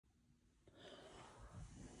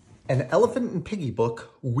An Elephant and Piggie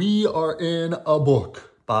book, We Are in a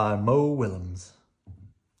Book by Willems.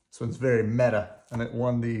 This one's very meta, and it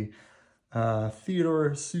won the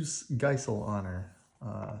Theodore Seuss Geisel honor.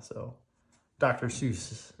 So Dr.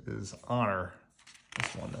 Seuss is honor.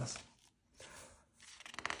 This won this.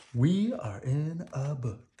 We are in a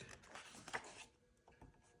book.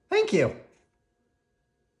 Thank you.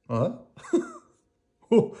 What?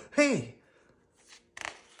 Oh, hey.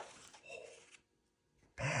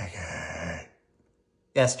 Piggie.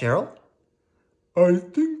 Yes, Gerald? I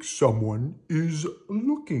think someone is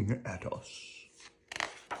looking at us.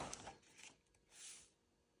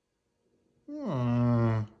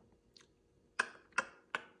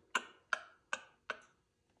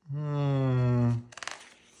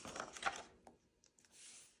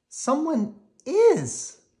 Someone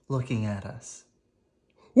is looking at us.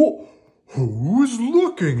 Well, who's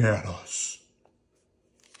looking at us?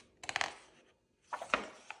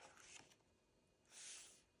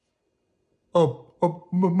 A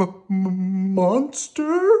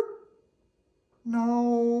monster?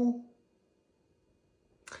 No.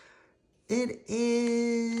 It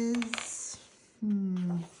is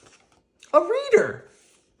a reader.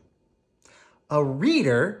 A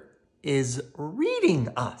reader is reading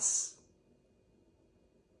us.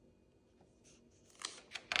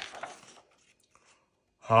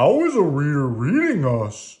 How is a reader reading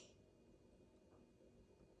us?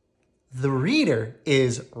 The reader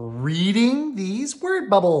is reading these word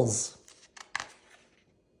bubbles.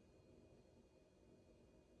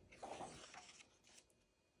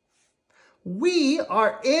 We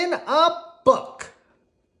are in a book.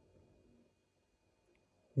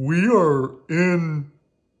 We are in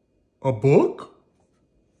a book?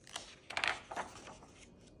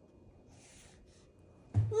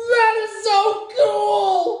 That is so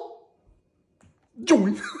cool!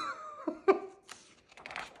 Join.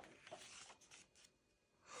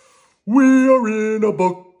 We are in a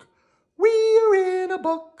book. We are in a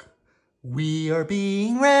book. We are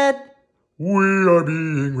being read. We are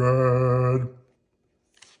being read.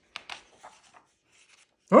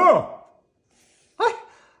 Ah!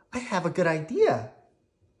 I have a good idea.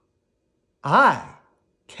 I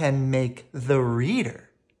can make the reader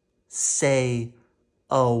say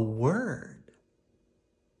a word.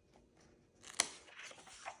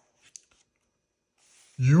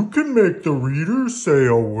 You can make the reader say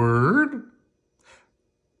a word?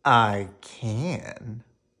 I can.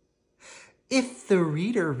 If the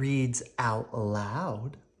reader reads out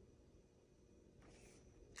loud.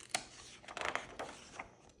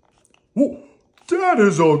 Oh, that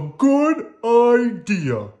is a good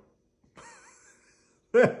idea.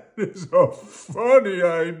 That is a funny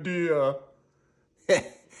idea.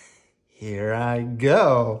 Here I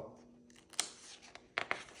go.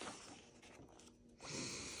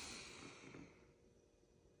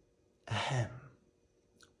 Ahem.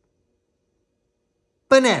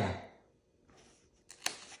 Banana.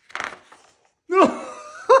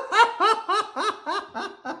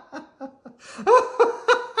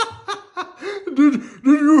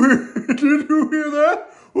 Did you hear that?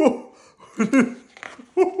 Oh,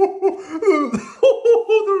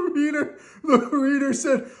 the reader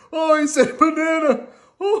said, oh, he said banana.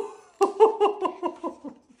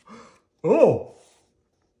 Oh,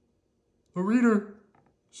 the reader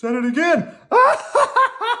said it again.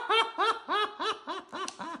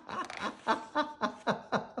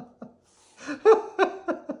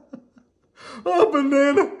 Oh,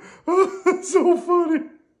 banana. Oh, that's so funny.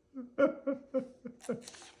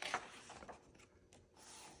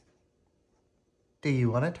 Do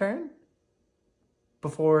you want to turn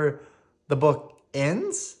before the book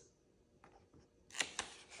ends?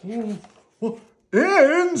 Oh,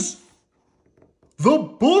 ends? The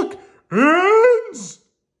book ends?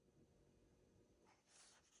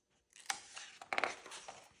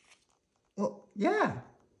 Well, yeah,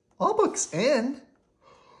 all books end.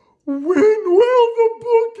 When will the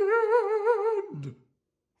book end?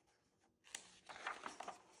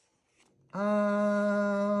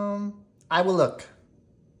 I will look.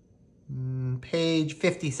 Page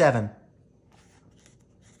 57.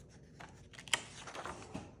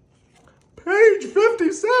 Page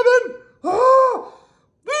 57? Ah,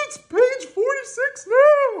 it's page 46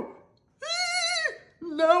 now.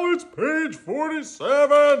 Now it's page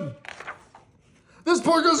 47. This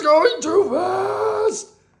book is going too fast.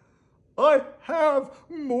 I have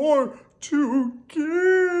more to give.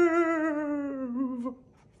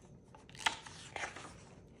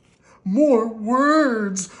 More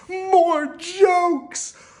words, more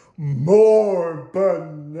jokes, more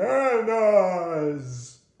bananas.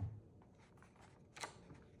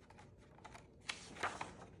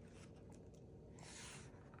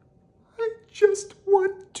 just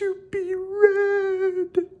want to be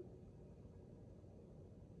read.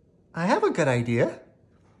 I have a good idea.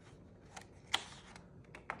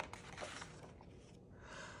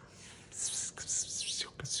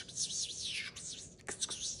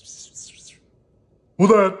 Well,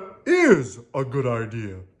 that is a good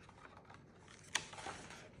idea.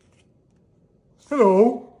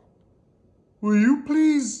 Hello. Will you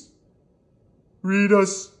please read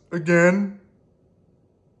us again?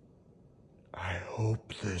 I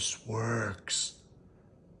hope this works.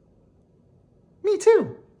 Me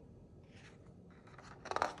too.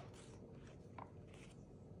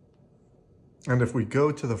 And if we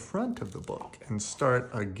go to the front of the book and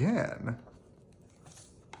start again,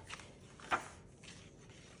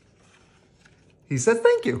 he says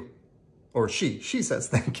thank you. Or she says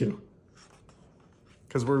thank you.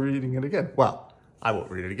 Because we're reading it again. Well, I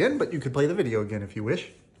won't read it again, but you could play the video again if you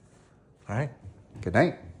wish. All right. Good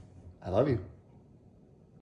night. I love you.